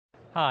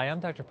Hi, I'm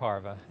Dr.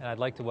 Parva, and I'd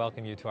like to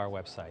welcome you to our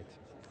website.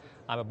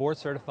 I'm a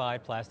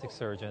board-certified plastic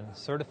surgeon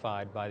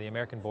certified by the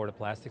American Board of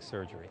Plastic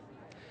Surgery.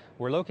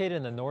 We're located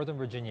in the Northern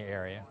Virginia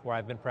area, where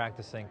I've been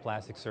practicing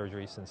plastic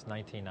surgery since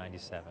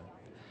 1997.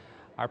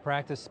 Our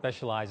practice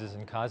specializes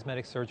in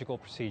cosmetic surgical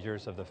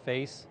procedures of the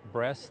face,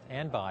 breast,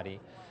 and body,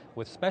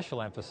 with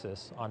special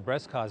emphasis on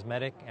breast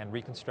cosmetic and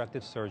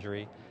reconstructive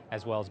surgery,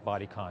 as well as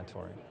body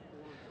contouring.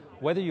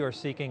 Whether you are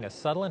seeking a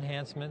subtle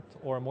enhancement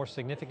or a more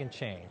significant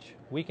change,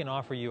 we can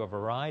offer you a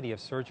variety of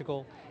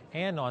surgical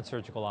and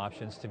non-surgical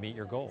options to meet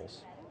your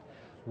goals.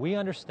 We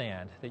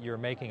understand that you're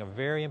making a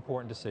very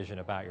important decision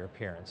about your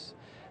appearance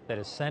that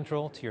is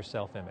central to your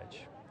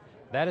self-image.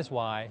 That is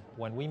why,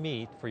 when we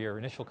meet for your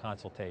initial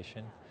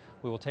consultation,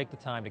 we will take the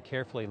time to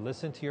carefully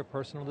listen to your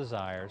personal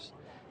desires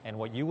and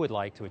what you would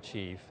like to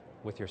achieve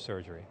with your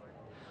surgery.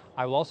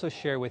 I will also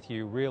share with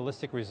you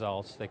realistic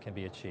results that can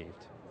be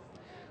achieved.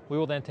 We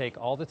will then take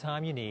all the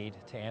time you need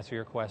to answer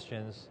your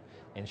questions,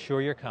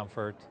 ensure your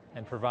comfort,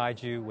 and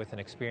provide you with an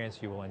experience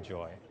you will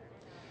enjoy.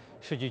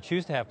 Should you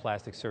choose to have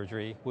plastic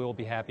surgery, we will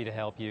be happy to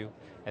help you,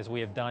 as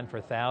we have done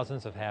for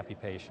thousands of happy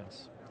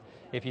patients.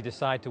 If you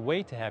decide to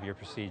wait to have your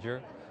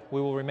procedure, we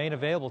will remain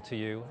available to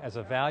you as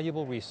a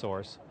valuable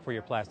resource for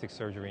your plastic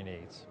surgery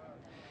needs.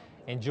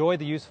 Enjoy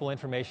the useful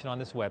information on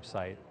this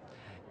website,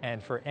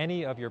 and for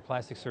any of your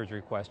plastic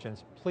surgery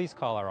questions, please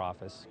call our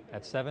office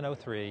at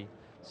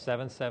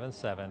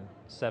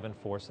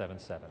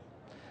 703-777-7477.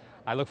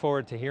 I look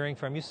forward to hearing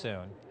from you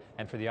soon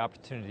and for the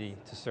opportunity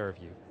to serve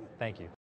you. Thank you.